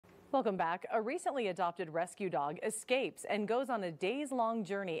Welcome back. A recently adopted rescue dog escapes and goes on a days-long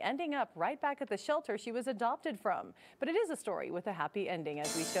journey, ending up right back at the shelter she was adopted from. But it is a story with a happy ending,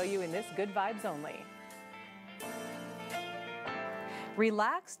 as we show you in this Good Vibes Only.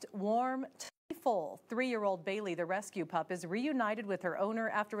 Relaxed, warm, full. 3-year-old Bailey, the rescue pup, is reunited with her owner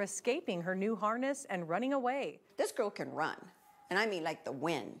after escaping her new harness and running away. This girl can run, and I mean like the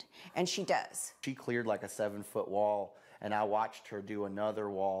wind, and she does. She cleared like a 7-foot wall, and I watched her do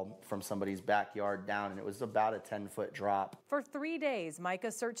another wall from somebody's backyard down, and it was about a 10-foot drop. For 3 days,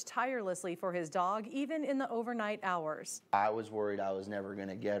 Micah searched tirelessly for his dog, even in the overnight hours. I was worried I was never going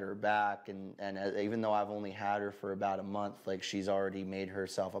to get her back, and even though I've only had her for about a month, like, she's already made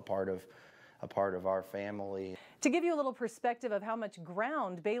herself a part of our family. To give you a little perspective of how much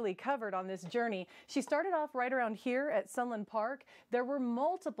ground Bailey covered on this journey, she started off right around here at Sunland Park. There were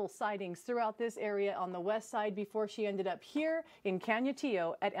multiple sightings throughout this area on the west side before she ended up here in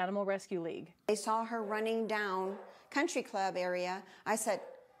Canutillo at Animal Rescue League. I saw her running down Country Club area. I said,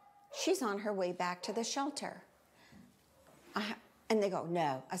 she's on her way back to the shelter. And they go,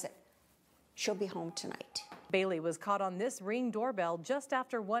 no. I said, she'll be home tonight. Bailey was caught on this Ring doorbell just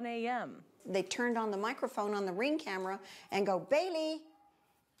after 1 a.m. They turned on the microphone on the Ring camera and go, Bailey.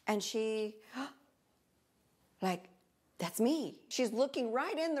 And she, like, that's me. She's looking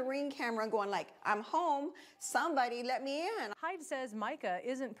right in the Ring camera going like, I'm home, somebody let me in. Hyde says Micah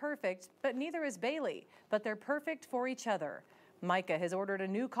isn't perfect, but neither is Bailey, but they're perfect for each other. Micah has ordered a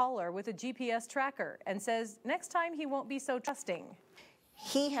new collar with a GPS tracker and says next time he won't be so trusting.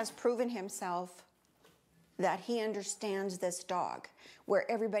 He has proven himself that he understands this dog, where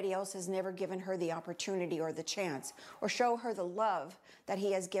everybody else has never given her the opportunity or the chance or show her the love that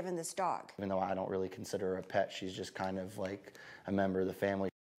he has given this dog. Even though I don't really consider her a pet, she's just kind of like a member of the family.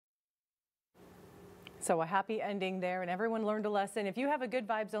 So a happy ending there, and everyone learned a lesson. If you have a Good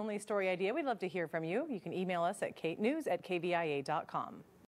Vibes Only story idea, we'd love to hear from you. You can email us at katenews@kvia.com.